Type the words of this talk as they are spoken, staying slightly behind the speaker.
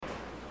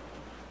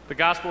The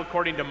Gospel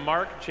according to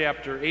Mark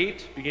chapter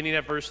 8, beginning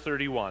at verse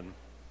 31.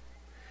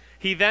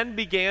 He then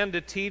began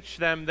to teach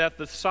them that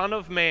the Son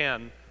of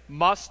Man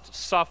must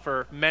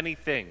suffer many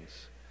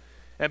things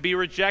and be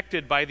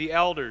rejected by the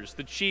elders,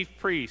 the chief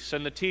priests,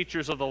 and the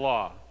teachers of the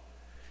law,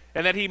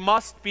 and that he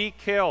must be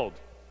killed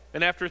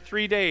and after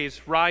 3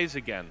 days rise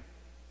again.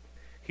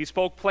 He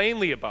spoke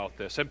plainly about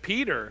this, and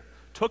Peter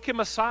took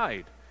him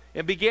aside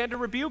and began to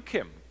rebuke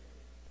him.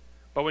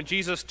 But when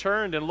Jesus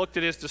turned and looked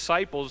at his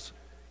disciples,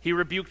 he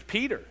rebuked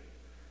Peter.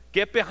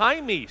 "Get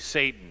behind me,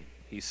 Satan,"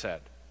 he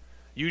said.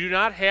 "You do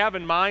not have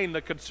in mind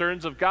the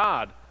concerns of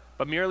God,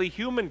 but merely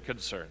human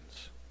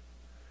concerns."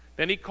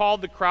 Then he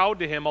called the crowd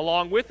to him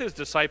along with his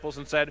disciples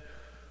and said,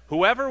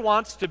 "Whoever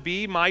wants to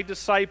be my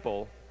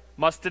disciple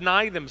must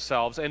deny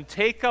themselves and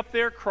take up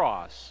their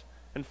cross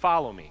and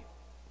follow me.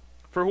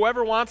 For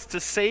whoever wants to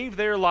save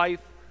their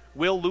life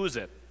will lose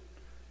it,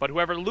 but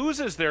whoever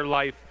loses their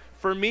life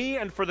for me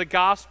and for the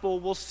gospel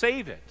will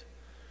save it.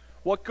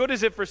 What good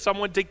is it for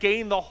someone to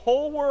gain the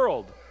whole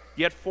world,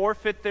 yet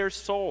forfeit their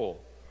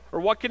soul? Or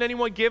what can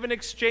anyone give in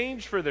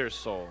exchange for their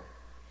soul?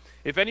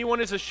 If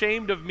anyone is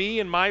ashamed of me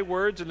and my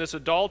words in this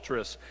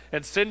adulterous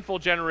and sinful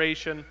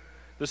generation,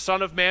 the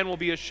Son of Man will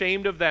be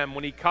ashamed of them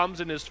when he comes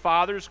in his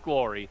Father's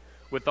glory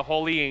with the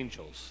holy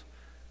angels."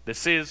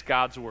 This is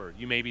God's word.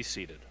 You may be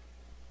seated.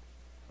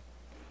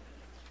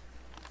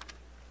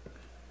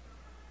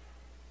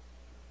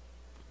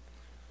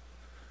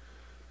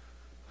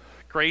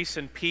 Grace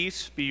and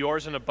peace be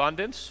yours in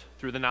abundance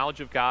through the knowledge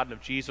of God and of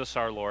Jesus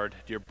our Lord,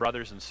 dear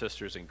brothers and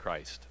sisters in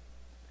Christ.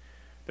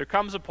 There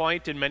comes a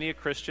point in many a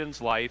Christian's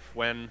life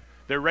when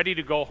they're ready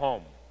to go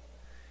home.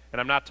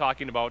 And I'm not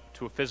talking about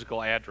to a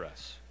physical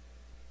address,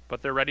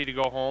 but they're ready to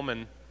go home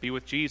and be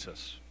with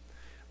Jesus.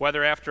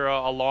 Whether after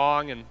a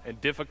long and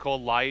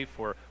difficult life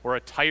or a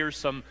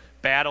tiresome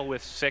battle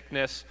with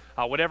sickness,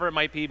 whatever it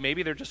might be,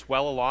 maybe they're just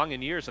well along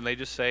in years and they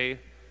just say,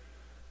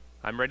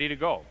 "I'm ready to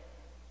go."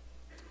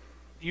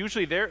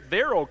 Usually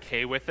they're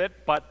okay with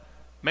it, but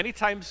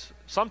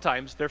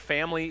sometimes their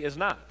family is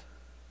not.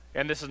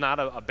 And this is not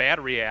a bad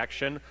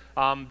reaction.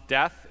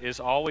 Death is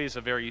always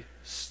a very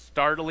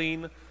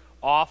startling,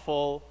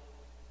 awful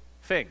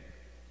thing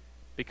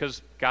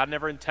because God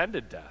never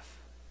intended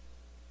death.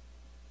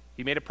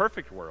 He made a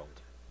perfect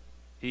world.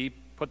 He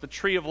put the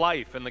tree of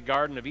life in the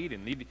Garden of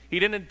Eden. He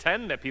didn't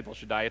intend that people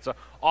should die. It's an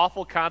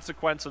awful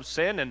consequence of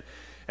sin. And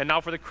now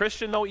for the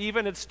Christian, though,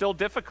 even it's still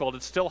difficult.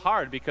 It's still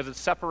hard because it's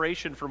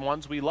separation from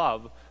ones we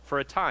love for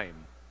a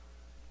time.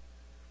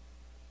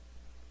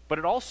 But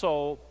it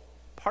also,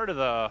 part of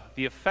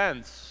the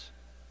offense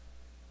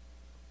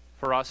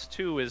for us,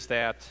 too, is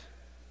that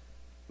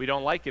we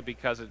don't like it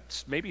because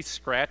it maybe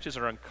scratches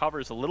or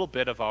uncovers a little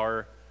bit of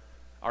our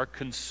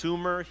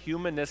consumer,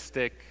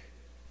 humanistic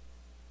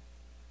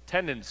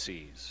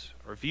tendencies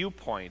or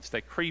viewpoints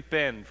that creep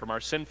in from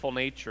our sinful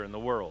nature in the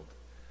world.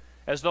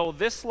 As though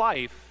this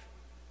life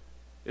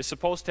is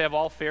supposed to have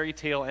all fairy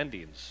tale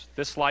endings.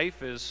 This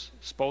life is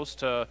supposed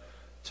to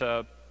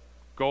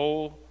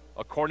go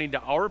according to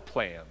our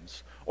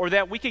plans, or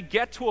that we could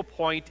get to a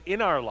point in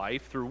our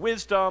life through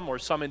wisdom or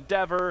some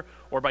endeavor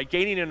or by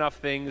gaining enough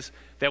things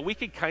that we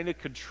could kind of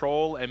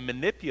control and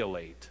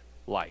manipulate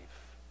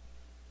life.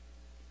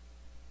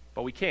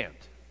 But we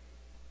can't.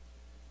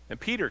 And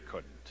Peter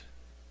couldn't.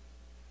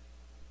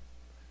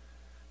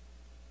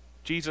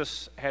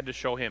 Jesus had to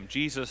show him.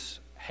 Jesus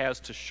has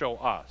to show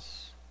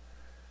us,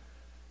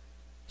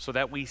 so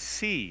that we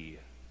see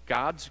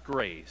God's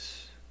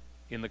grace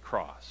in the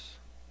cross.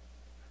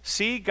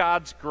 See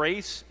God's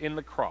grace in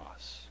the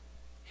cross,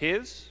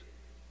 his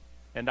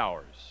and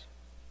ours.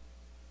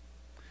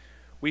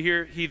 We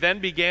hear, he then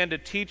began to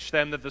teach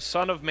them that the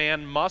Son of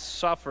Man must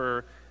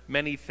suffer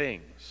many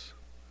things.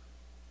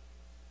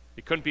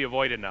 It couldn't be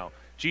avoided now.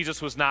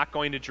 Jesus was not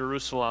going to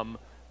Jerusalem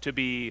to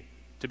be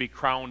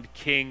crowned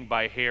king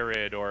by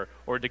Herod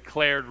or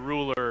declared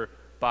ruler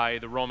by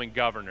the Roman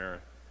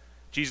governor.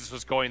 Jesus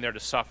was going there to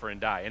suffer and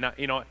die.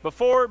 And,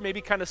 before maybe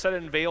kind of said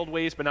it in veiled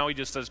ways, but now he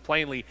just says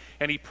plainly,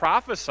 and he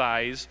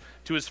prophesies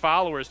to his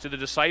followers, to the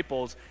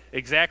disciples,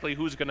 exactly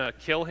who's going to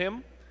kill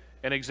him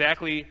and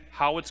exactly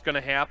how it's going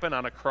to happen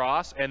on a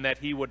cross and that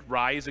he would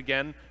rise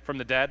again from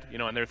the dead.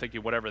 And they're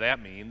thinking whatever that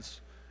means.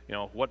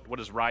 What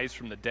does rise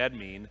from the dead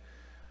mean?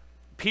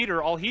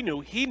 Peter, all he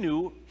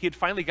knew he had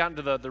finally gotten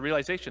to the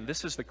realization,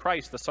 this is the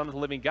Christ, the Son of the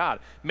living God,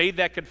 made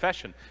that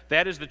confession.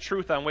 That is the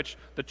truth on which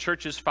the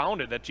church is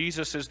founded, that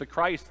Jesus is the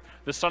Christ,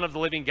 the Son of the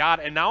living God.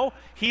 And now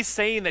he's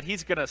saying that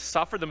he's going to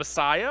suffer, the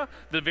Messiah,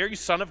 the very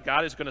Son of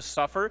God is going to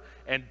suffer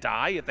and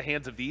die at the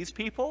hands of these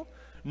people?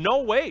 No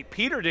way.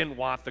 Peter didn't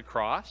want the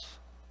cross.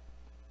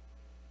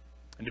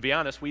 And to be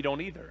honest, we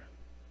don't either.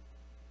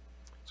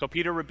 So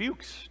Peter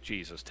rebukes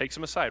Jesus, takes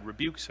him aside,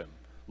 rebukes him.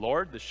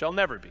 "Lord, this shall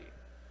never be.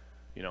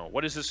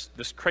 What is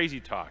this crazy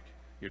talk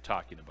you're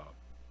talking about?"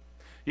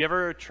 You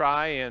ever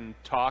try and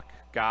talk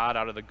God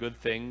out of the good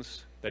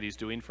things that he's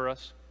doing for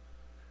us?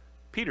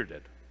 Peter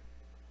did.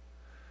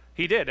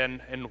 He did,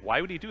 and why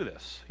would he do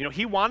this? You know,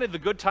 he wanted the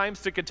good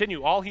times to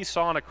continue. All he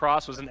saw on a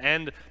cross was an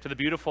end to the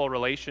beautiful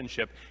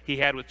relationship he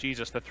had with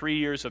Jesus, the 3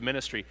 years of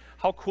ministry.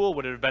 How cool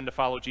would it have been to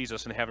follow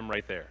Jesus and have him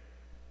right there?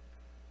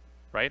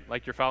 Right?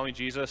 Like you're following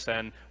Jesus,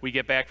 and we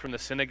get back from the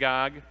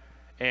synagogue,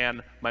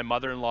 and my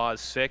mother-in-law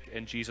is sick,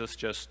 and Jesus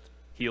just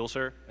heals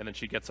her, and then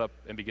she gets up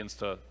and begins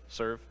to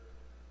serve.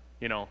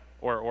 You know,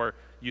 or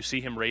you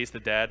see him raise the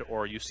dead,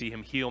 or you see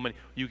him heal, and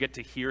you get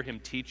to hear him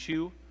teach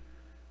you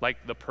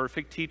like the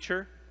perfect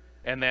teacher,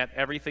 and that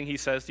everything he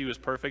says to you is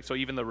perfect, so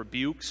even the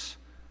rebukes,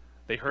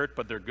 they hurt,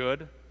 but they're good.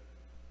 You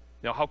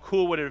know, how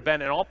cool would it have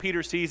been? And all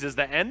Peter sees is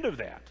the end of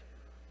that.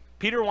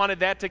 Peter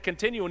wanted that to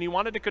continue, and he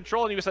wanted to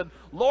control, and he said,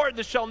 Lord,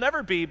 this shall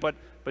never be, but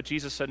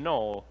Jesus said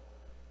no.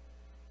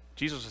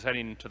 Jesus was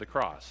heading to the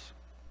cross.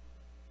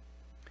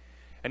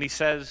 And he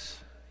says,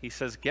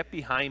 get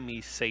behind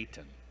me,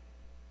 Satan.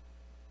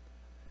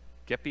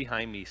 Get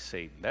behind me,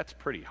 Satan. That's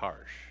pretty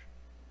harsh.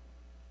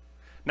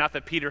 Not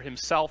that Peter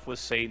himself was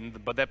Satan,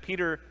 but that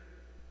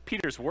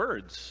Peter's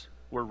words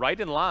were right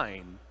in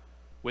line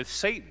with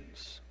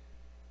Satan's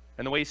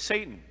and the way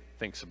Satan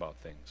thinks about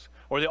things,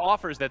 or the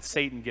offers that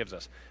Satan gives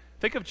us.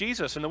 Think of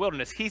Jesus in the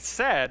wilderness. He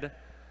said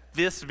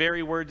this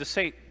very word to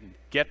Satan,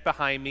 get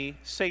behind me,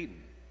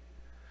 Satan.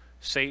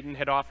 Satan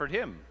had offered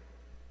him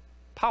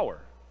power.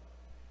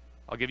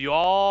 I'll give you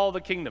all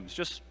the kingdoms,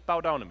 just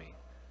bow down to me.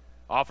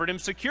 Offered him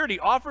security,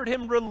 offered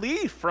him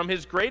relief from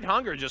his great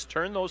hunger, just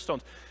turn those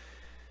stones.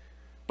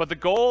 But the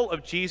goal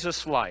of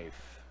Jesus'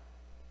 life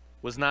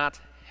was not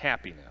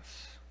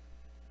happiness.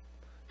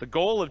 The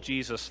goal of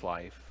Jesus'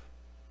 life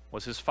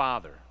was his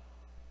Father.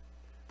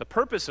 The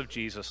purpose of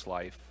Jesus'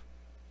 life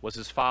was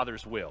his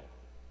Father's will.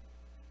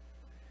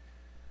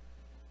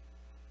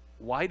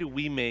 Why do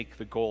we make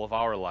the goal of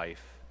our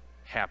life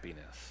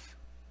happiness?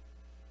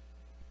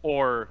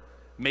 Or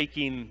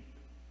making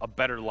a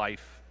better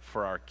life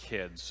for our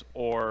kids?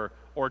 Or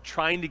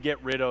trying to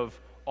get rid of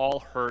all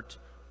hurt,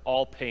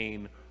 all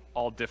pain,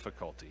 all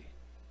difficulty?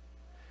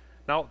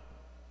 Now,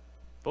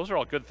 those are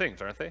all good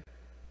things, aren't they?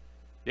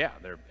 Yeah,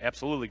 they're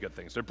absolutely good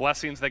things. They're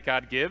blessings that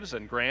God gives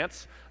and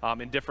grants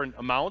in different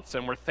amounts,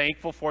 and we're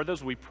thankful for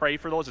those. We pray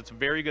for those. It's a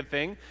very good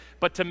thing.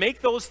 But to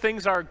make those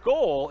things our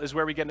goal is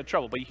where we get into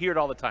trouble. But you hear it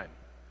all the time.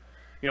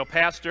 You know,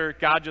 Pastor,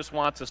 God just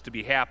wants us to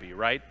be happy,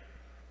 right?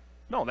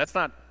 No, that's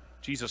not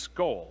Jesus'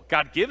 goal.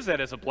 God gives that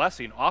as a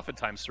blessing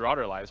oftentimes throughout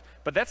our lives,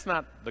 but that's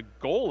not the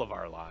goal of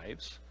our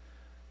lives.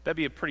 That'd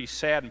be a pretty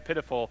sad and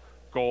pitiful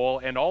goal,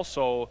 and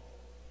also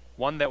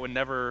one that would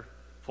never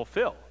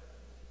fulfill.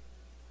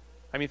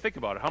 I mean, think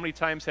about it. How many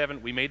times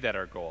haven't we made that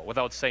our goal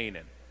without saying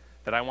it?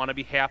 That I want to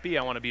be happy,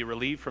 I want to be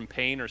relieved from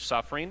pain or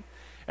suffering.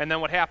 And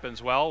then what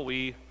happens? Well,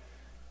 we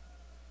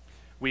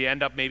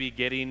end up maybe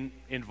getting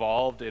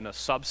involved in a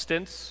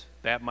substance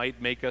that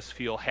might make us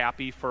feel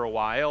happy for a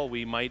while.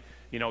 We might,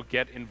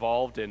 get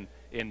involved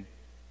in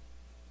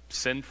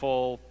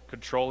sinful,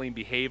 controlling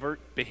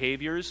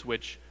behaviors,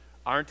 which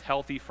aren't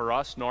healthy for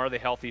us, nor are they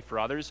healthy for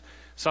others.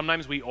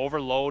 Sometimes we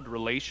overload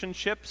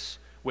relationships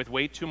with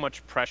way too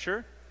much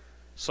pressure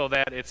so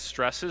that it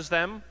stresses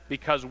them,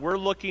 because we're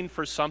looking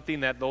for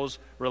something that those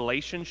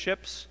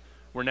relationships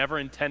were never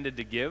intended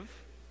to give.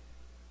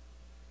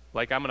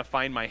 Like, I'm going to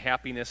find my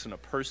happiness in a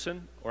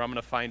person, or I'm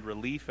going to find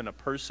relief in a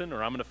person,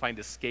 or I'm going to find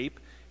escape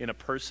in a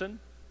person.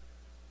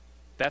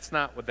 That's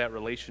not what that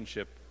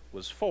relationship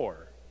was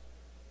for.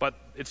 But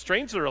it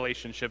strains the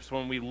relationships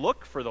when we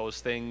look for those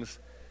things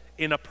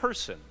in a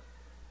person,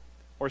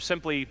 or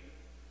simply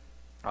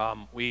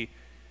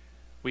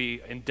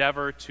we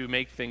endeavor to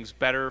make things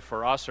better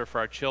for us or for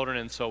our children,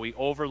 and so we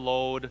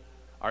overload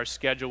our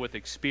schedule with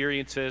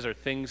experiences or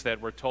things that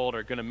we're told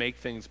are going to make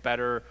things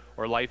better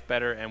or life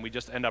better, and we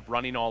just end up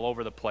running all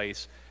over the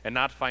place and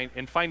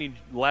finding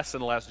less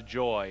and less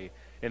joy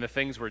in the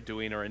things we're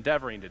doing or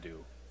endeavoring to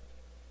do.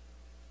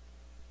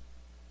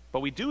 But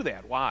we do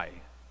that. Why?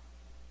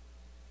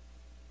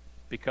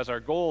 Because our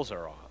goals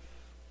are off.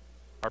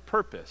 Our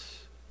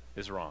purpose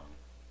is wrong.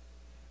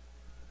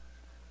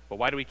 But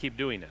why do we keep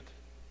doing it?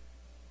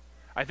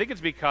 I think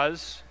it's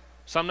because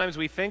sometimes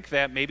we think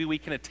that maybe we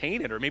can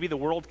attain it, or maybe the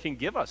world can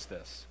give us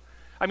this.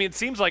 I mean, it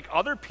seems like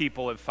other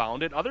people have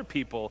found it, other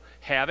people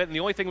have it, and the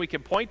only thing we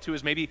can point to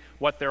is maybe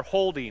what they're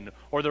holding,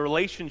 or the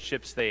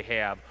relationships they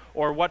have,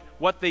 or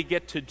what they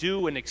get to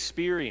do and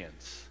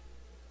experience.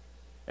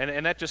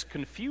 And that just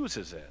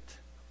confuses it.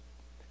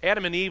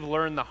 Adam and Eve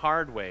learned the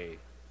hard way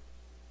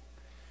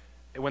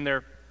when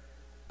their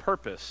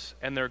purpose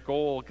and their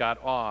goal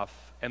got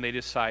off, and they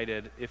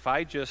decided, if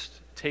I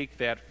just take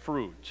that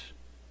fruit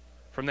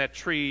from that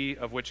tree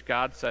of which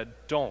God said,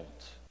 don't,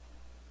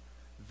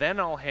 then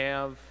I'll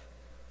have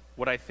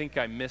what I think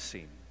I'm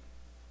missing.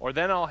 Or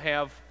then I'll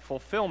have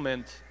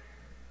fulfillment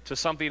to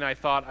something I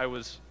thought I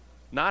was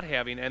not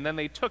having. And then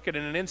they took it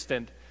in an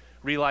instant,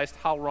 realized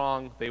how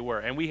wrong they were.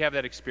 And we have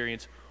that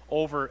experience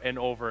over and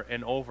over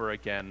and over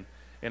again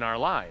in our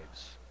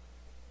lives.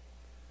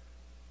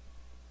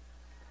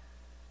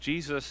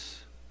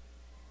 Jesus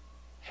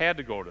had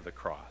to go to the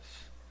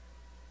cross.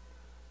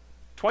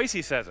 Twice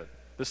he says it.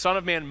 The Son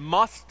of Man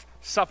must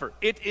Suffer.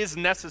 It is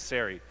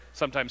necessary,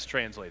 sometimes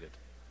translated.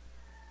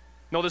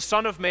 No, the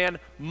Son of Man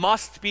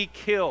must be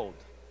killed,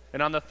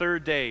 and on the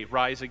third day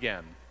rise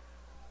again.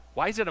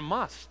 Why is it a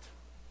must?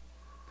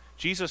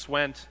 Jesus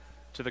went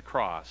to the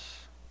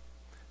cross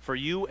for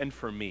you and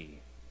for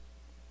me.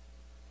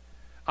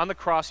 On the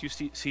cross, you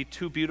see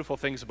two beautiful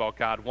things about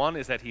God. One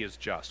is that he is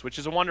just, which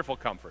is a wonderful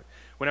comfort.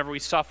 Whenever we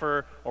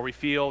suffer or we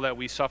feel that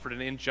we suffered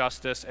an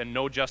injustice and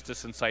no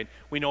justice in sight,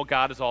 we know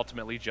God is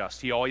ultimately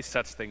just. He always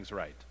sets things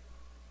right.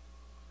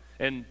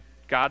 And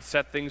God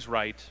set things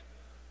right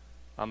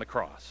on the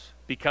cross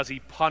because he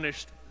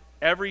punished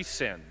every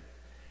sin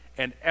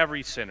and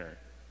every sinner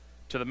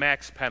to the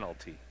max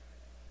penalty,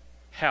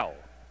 hell,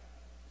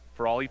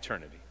 for all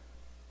eternity.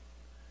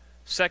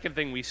 Second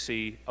thing we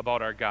see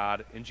about our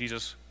God in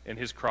Jesus and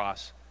his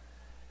cross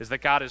is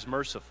that God is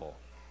merciful.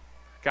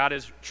 God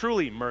is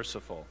truly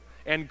merciful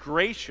and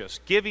gracious,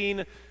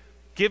 giving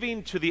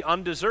to the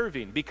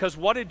undeserving. Because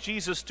what did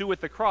Jesus do with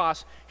the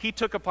cross? He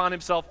took upon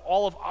himself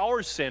all of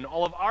our sin,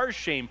 all of our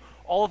shame,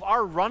 all of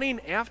our running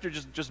after,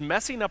 just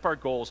messing up our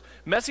goals,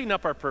 messing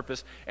up our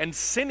purpose, and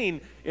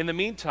sinning in the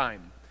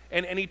meantime.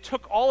 And he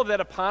took all of that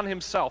upon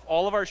himself,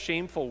 all of our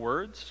shameful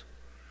words,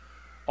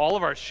 all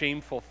of our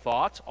shameful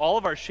thoughts, all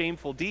of our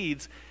shameful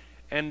deeds,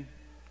 and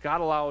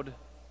God allowed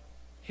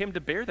him to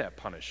bear that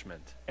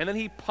punishment. And then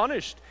he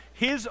punished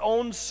his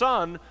own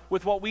son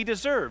with what we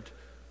deserved.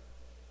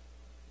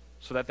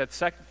 So that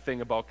second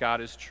thing about God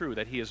is true,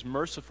 that he is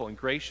merciful and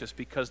gracious,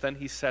 because then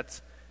he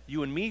sets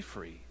you and me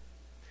free.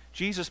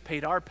 Jesus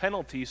paid our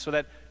penalty so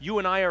that you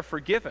and I are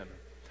forgiven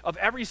of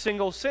every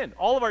single sin.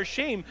 All of our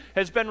shame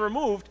has been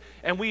removed,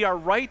 and we are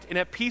right and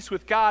at peace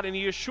with God, and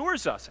he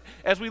assures us,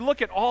 as we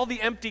look at all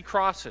the empty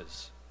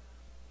crosses,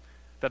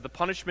 that the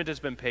punishment has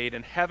been paid,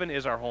 and heaven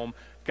is our home,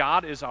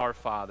 God is our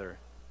Father,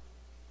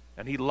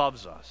 and he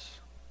loves us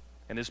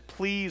and is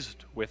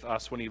pleased with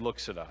us when he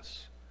looks at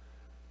us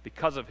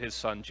because of his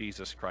Son,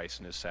 Jesus Christ,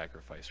 and his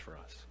sacrifice for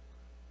us.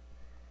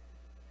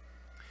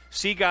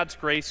 See God's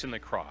grace in the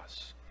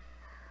cross,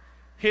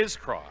 his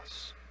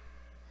cross,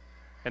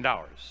 and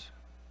ours.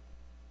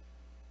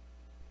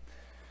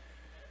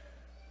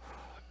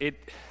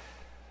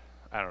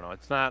 I don't know,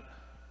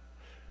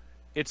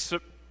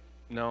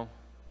 no.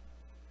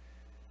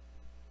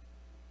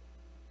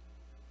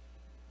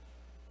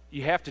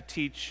 You have to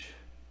teach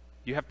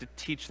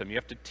them. You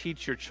have to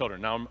teach your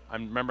children. Now,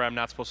 remember, I'm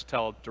not supposed to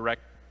tell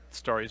direct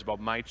stories about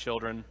my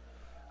children.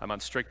 I'm on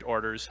strict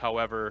orders.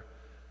 However,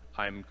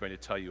 I'm going to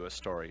tell you a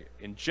story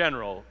in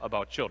general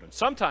about children.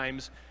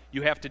 Sometimes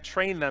you have to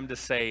train them to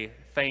say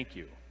thank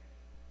you,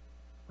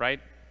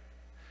 right?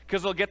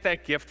 Because they'll get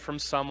that gift from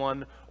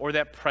someone or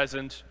that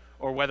present,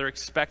 or whether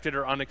expected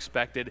or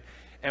unexpected,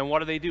 and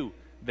what do?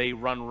 They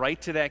run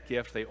right to that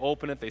gift, they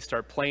open it, they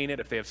start playing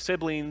it. If they have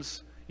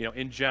siblings,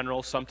 in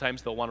general,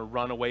 sometimes they'll want to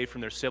run away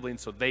from their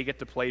siblings so they get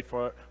to play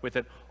with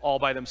it all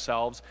by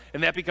themselves.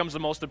 And that becomes the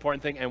most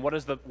important thing. And what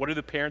do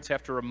the parents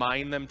have to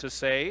remind them to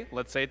say?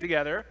 Let's say it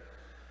together.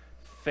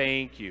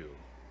 Thank you,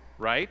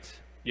 right?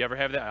 You ever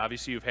have that?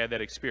 Obviously, you've had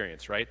that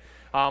experience, right?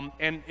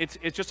 And it's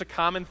just a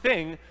common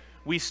thing.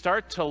 We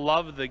start to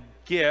love the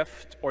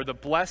gift or the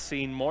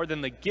blessing more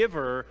than the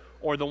giver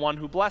or the one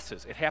who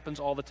blesses. It happens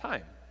all the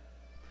time.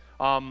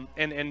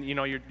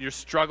 You're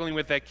struggling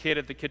with that kid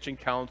at the kitchen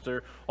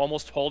counter,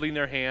 almost holding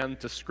their hand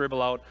to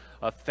scribble out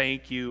a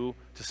thank you,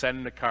 to send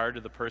in a card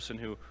to the person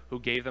who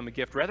gave them a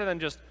gift, rather than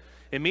just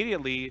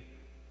immediately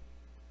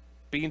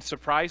being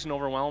surprised and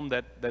overwhelmed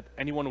that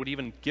anyone would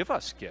even give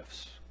us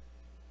gifts.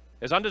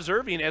 As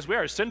undeserving as we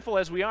are, as sinful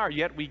as we are,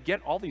 yet we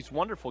get all these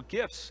wonderful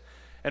gifts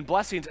and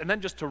blessings, and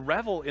then just to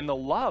revel in the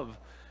love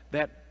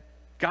that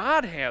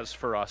God has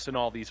for us in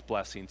all these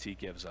blessings he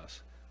gives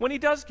us. When he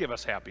does give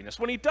us happiness,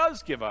 when he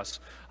does give us,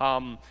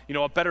 a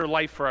better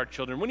life for our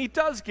children, when he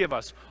does give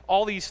us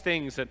all these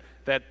things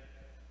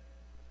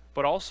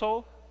but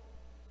also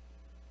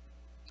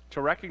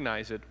to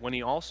recognize it when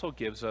he also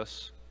gives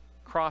us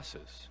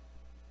crosses.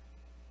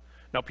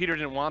 Now, Peter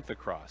didn't want the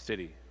cross, did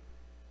he?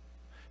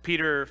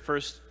 Peter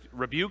first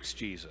rebukes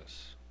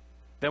Jesus.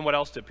 Then what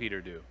else did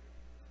Peter do?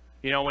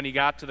 When he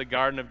got to the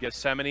Garden of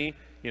Gethsemane,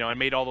 and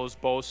made all those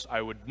boasts,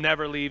 I would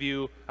never leave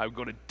you, I would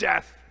go to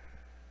death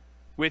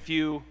with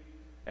you.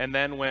 And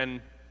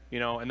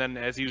then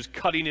as he was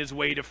cutting his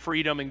way to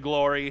freedom and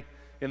glory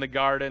in the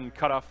garden,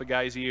 cut off the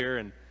guy's ear,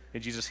 and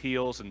Jesus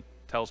heals and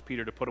tells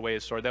Peter to put away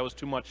his sword. That was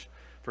too much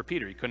for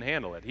Peter. He couldn't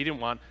handle it. He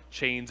didn't want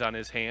chains on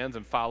his hands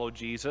and follow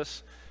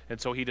Jesus, and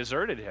so he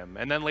deserted him.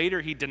 And then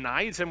later he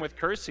denies him with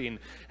cursing,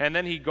 and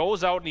then he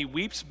goes out and he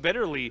weeps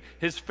bitterly.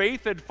 His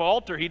faith had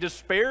faltered. He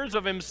despairs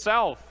of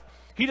himself.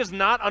 He does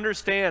not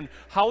understand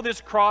how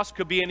this cross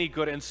could be any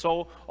good, and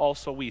so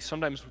also we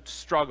sometimes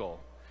struggle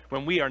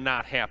when we are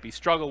not happy,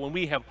 struggle when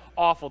we have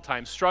awful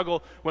times,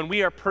 struggle when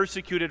we are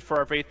persecuted for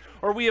our faith,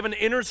 or we have an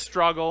inner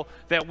struggle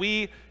that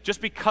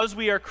just because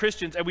we are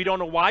Christians and we don't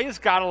know, why is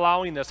God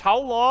allowing this? How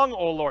long,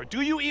 oh Lord?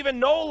 Do you even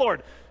know,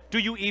 Lord? Do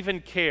you even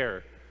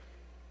care?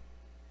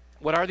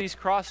 What are these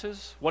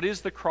crosses? What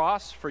is the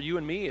cross for you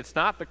and me? It's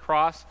not the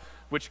cross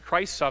which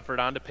Christ suffered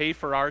on to pay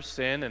for our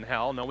sin and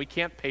hell. No, we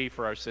can't pay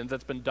for our sins.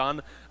 That's been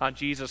done on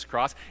Jesus'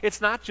 cross.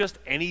 It's not just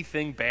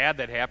anything bad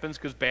that happens,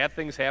 because bad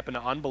things happen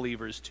to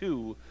unbelievers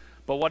too.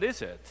 But what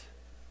is it?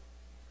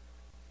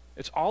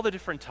 It's all the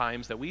different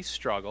times that we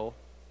struggle,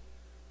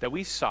 that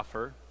we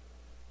suffer,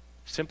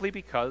 simply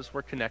because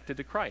we're connected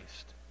to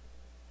Christ.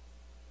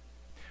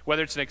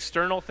 Whether it's an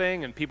external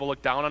thing and people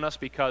look down on us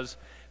because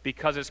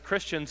as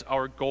Christians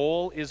our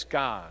goal is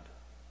God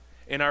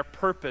and our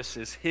purpose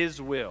is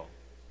His will.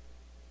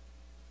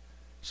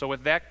 So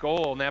with that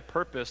goal and that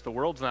purpose, the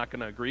world's not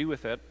going to agree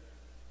with it.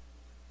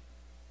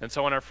 And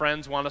so when our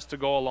friends want us to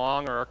go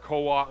along, or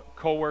our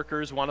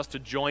co-workers want us to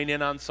join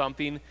in on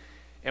something,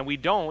 and we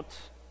don't,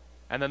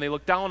 and then they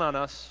look down on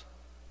us,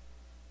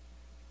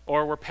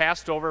 or we're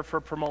passed over for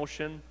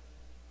promotion,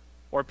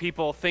 or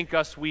people think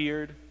us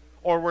weird,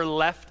 or we're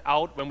left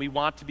out when we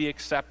want to be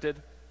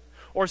accepted,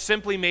 or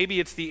simply maybe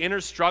it's the inner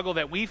struggle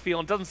that we feel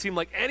and doesn't seem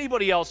like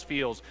anybody else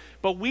feels,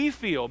 but we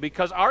feel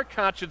because our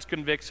conscience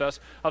convicts us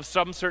of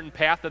some certain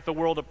path that the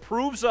world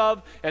approves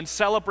of and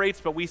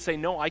celebrates, but we say,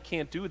 no, I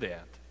can't do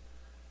that.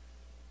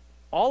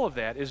 All of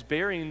that is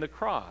bearing the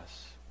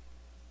cross,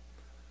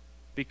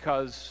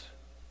 because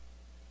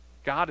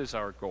God is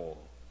our goal,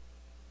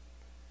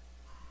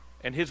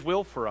 and His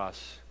will for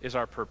us is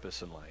our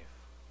purpose in life.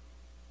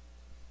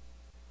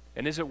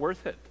 And is it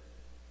worth it?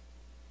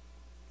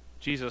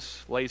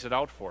 Jesus lays it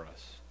out for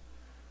us.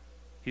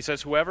 He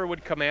says, whoever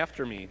would come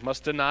after me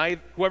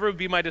whoever would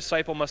be my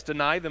disciple must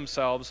deny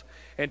themselves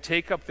and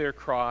take up their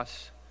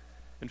cross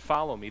and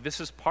follow me. This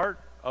is part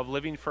of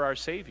living for our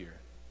Savior.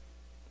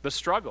 The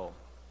struggle.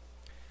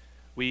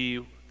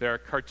 There are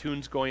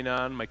cartoons going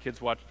on. My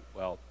kids watch,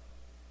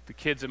 the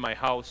kids in my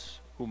house,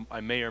 whom I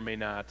may or may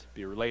not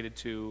be related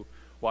to,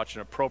 watch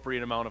an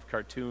appropriate amount of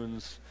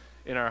cartoons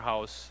in our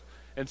house.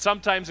 And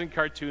sometimes in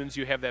cartoons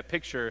you have that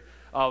picture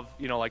of,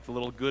 like the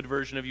little good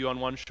version of you on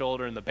one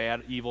shoulder and the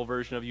bad, evil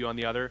version of you on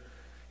the other.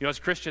 As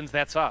Christians,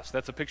 that's us.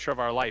 That's a picture of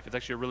our life. It's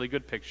actually a really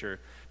good picture,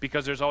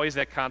 because there's always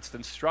that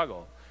constant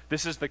struggle.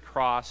 This is the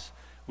cross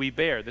we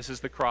bear. This is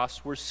the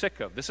cross we're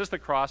sick of. This is the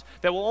cross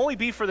that will only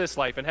be for this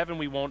life. In heaven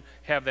we won't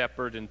have that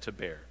burden to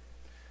bear.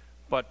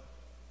 But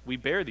we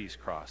bear these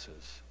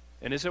crosses.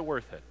 And is it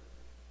worth it?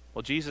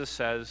 Well, Jesus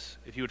says,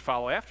 if you would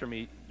follow after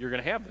me, you're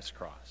going to have this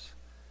cross.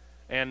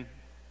 And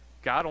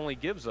God only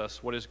gives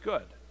us what is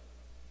good.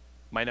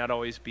 Might not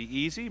always be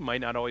easy,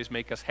 might not always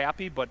make us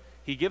happy, but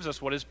He gives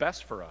us what is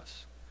best for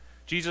us.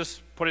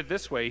 Jesus put it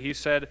this way. He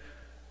said,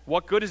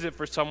 what good is it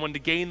for someone to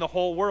gain the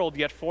whole world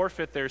yet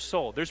forfeit their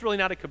soul? There's really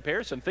not a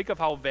comparison. Think of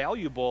how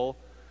valuable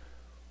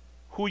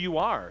who you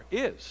are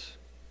is.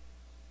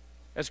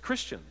 As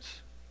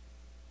Christians,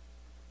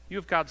 you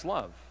have God's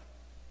love.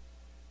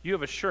 You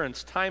have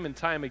assurance time and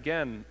time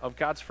again of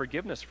God's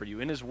forgiveness for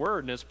you in His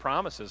word, in His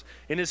promises,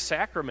 in His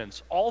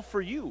sacraments, all for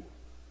you,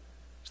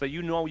 so that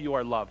you know you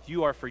are loved,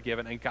 you are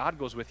forgiven, and God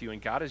goes with you, and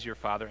God is your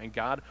Father, and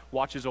God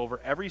watches over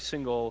every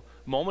single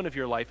moment of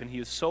your life, and He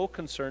is so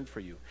concerned for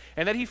you,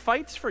 and that He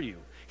fights for you.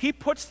 He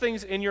puts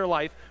things in your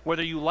life,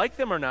 whether you like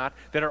them or not,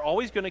 that are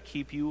always going to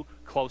keep you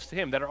close to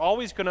Him, that are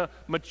always going to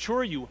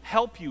mature you,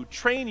 help you,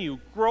 train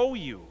you, grow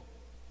you.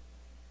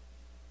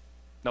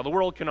 Now, the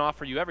world can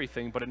offer you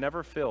everything, but it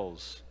never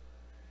fills.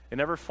 It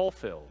never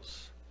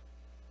fulfills.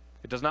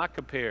 It does not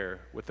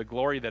compare with the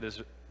glory that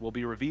will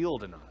be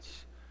revealed in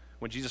us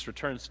when Jesus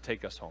returns to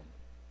take us home.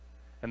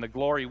 And the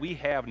glory we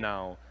have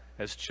now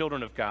as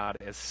children of God,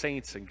 as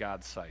saints in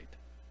God's sight.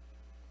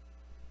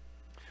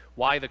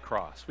 Why the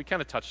cross? We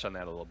kind of touched on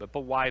that a little bit,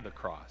 but why the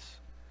cross?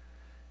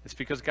 It's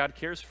because God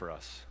cares for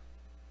us.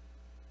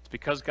 It's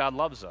because God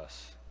loves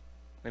us.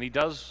 And He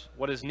does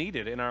what is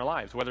needed in our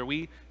lives, whether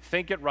we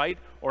think it right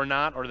or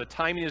not, or the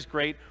timing is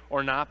great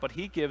or not, but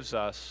He gives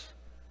us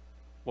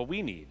what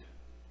we need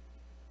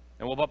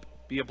and will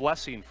be a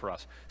blessing for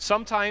us.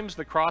 Sometimes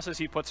the crosses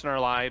He puts in our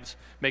lives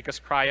make us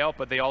cry out,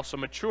 but they also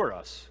mature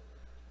us.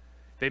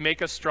 They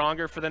make us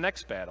stronger for the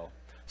next battle.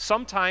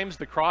 Sometimes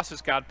the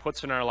crosses God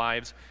puts in our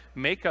lives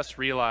make us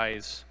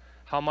realize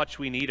how much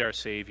we need our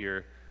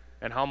Savior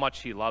and how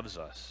much He loves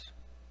us.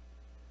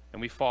 And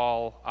we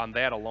fall on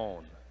that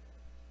alone.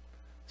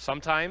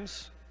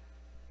 Sometimes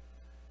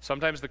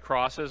the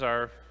crosses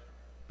are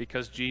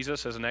because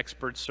Jesus, as an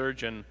expert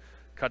surgeon,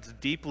 cuts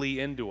deeply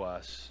into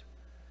us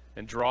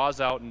and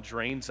draws out and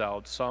drains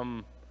out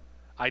some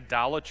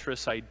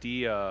idolatrous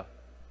idea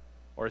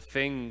or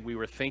thing we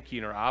were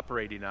thinking or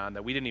operating on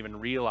that we didn't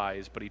even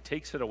realize, but He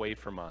takes it away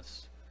from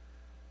us.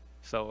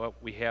 So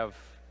we have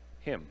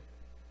Him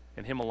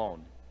and Him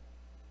alone.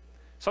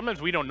 Sometimes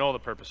we don't know the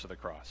purpose of the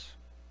cross.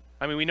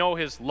 I mean, we know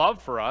His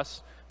love for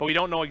us, but we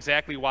don't know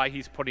exactly why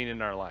He's putting it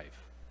in our life.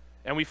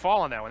 And we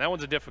fall on that one. That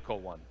one's a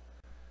difficult one.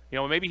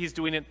 Maybe He's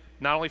doing it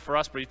not only for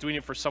us, but He's doing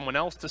it for someone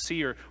else to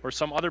see, or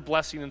some other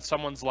blessing in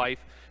someone's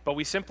life. But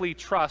we simply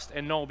trust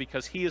and know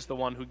because He is the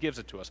one who gives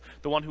it to us,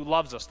 the one who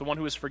loves us, the one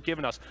who has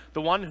forgiven us,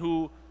 the one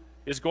who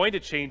is going to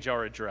change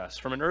our address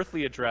from an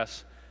earthly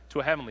address to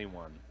a heavenly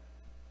one.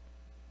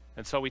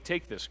 And so we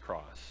take this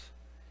cross.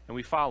 And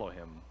we follow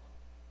him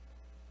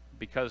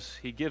because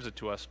he gives it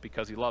to us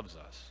because he loves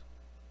us.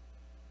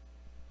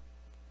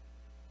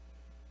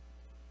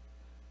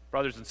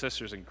 Brothers and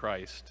sisters in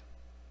Christ,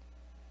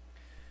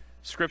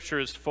 Scripture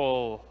is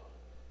full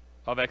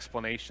of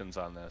explanations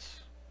on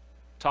this.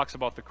 It talks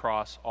about the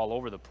cross all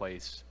over the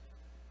place.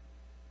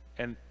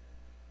 And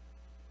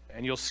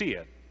you'll see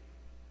it.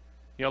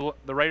 You know,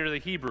 the writer of the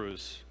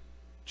Hebrews,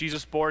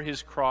 Jesus bore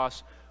his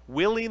cross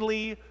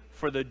willingly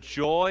for the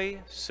joy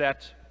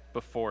set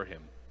before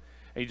him.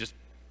 And he just,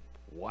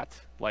 what?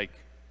 Like,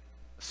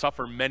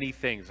 suffer many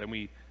things.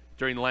 And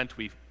during Lent,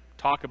 we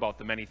talk about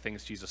the many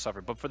things Jesus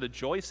suffered, but for the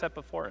joy set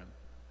before him,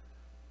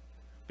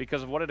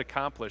 because of what it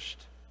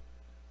accomplished,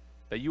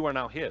 that you are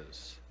now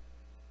his.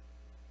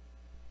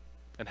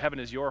 And heaven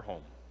is your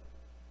home.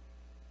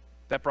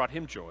 That brought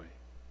him joy.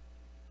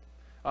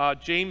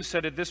 James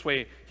said it this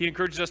way. He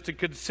encourages us to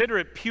consider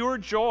it pure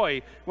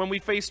joy when we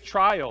face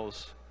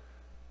trials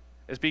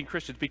as being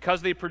Christians,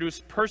 because they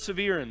produce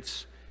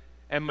perseverance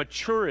and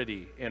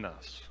maturity in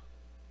us.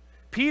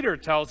 Peter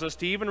tells us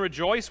to even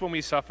rejoice when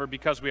we suffer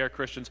because we are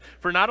Christians.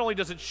 For not only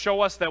does it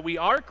show us that we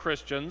are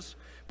Christians,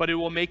 but it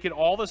will make it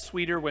all the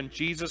sweeter when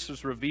Jesus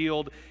is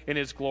revealed in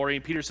his glory.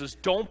 And Peter says,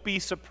 don't be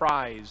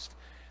surprised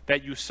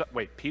that you...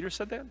 Wait, Peter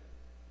said that?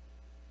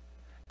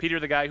 Peter,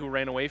 the guy who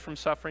ran away from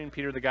suffering?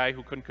 Peter, the guy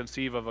who couldn't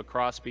conceive of a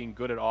cross being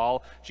good at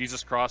all,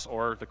 Jesus' cross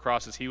or the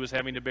crosses he was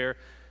having to bear?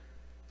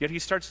 Yet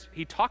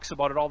he talks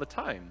about it all the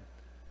time.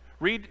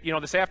 Read,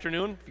 this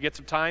afternoon, if you get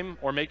some time,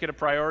 or make it a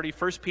priority,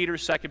 1 Peter,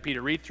 2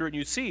 Peter. Read through it and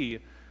you see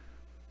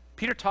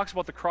Peter talks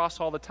about the cross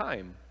all the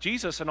time.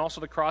 Jesus and also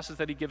the crosses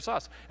that he gives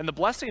us and the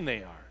blessing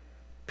they are.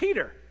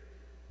 Peter.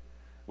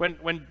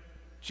 When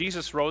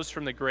Jesus rose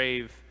from the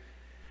grave,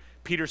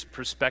 Peter's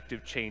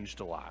perspective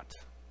changed a lot.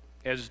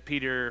 As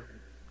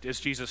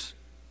Jesus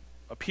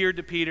appeared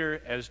to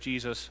Peter, as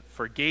Jesus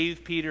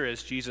forgave Peter,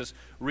 as Jesus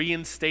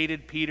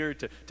reinstated Peter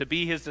to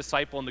be his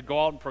disciple and to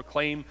go out and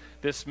proclaim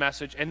this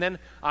message. And then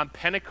on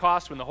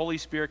Pentecost, when the Holy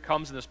Spirit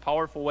comes in this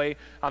powerful way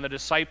on the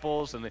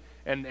disciples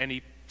and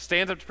he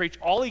stands up to preach,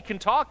 all he can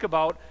talk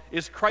about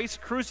is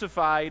Christ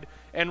crucified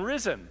and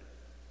risen.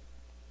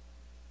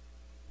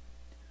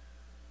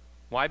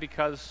 Why?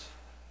 Because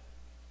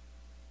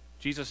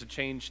Jesus had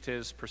changed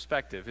his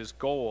perspective, his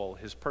goal,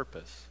 his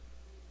purpose.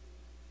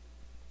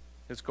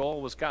 His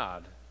goal was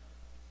God,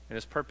 and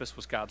his purpose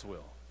was God's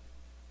will.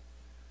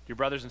 Dear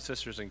brothers and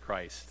sisters in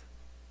Christ,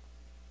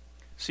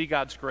 see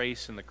God's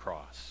grace in the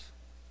cross.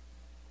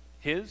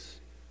 His,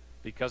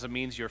 because it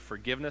means your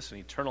forgiveness and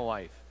eternal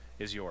life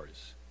is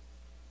yours.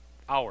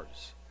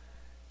 Ours,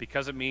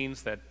 because it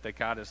means that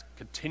God is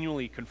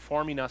continually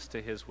conforming us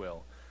to his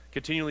will,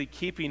 continually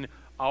keeping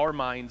our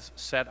minds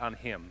set on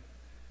him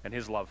and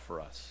his love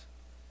for us.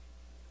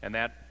 And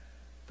that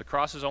the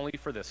cross is only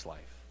for this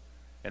life,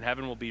 and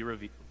heaven will be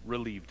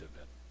relieved of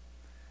it.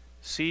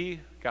 See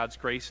God's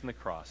grace in the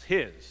cross,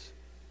 his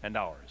and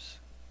ours.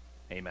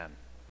 Amen.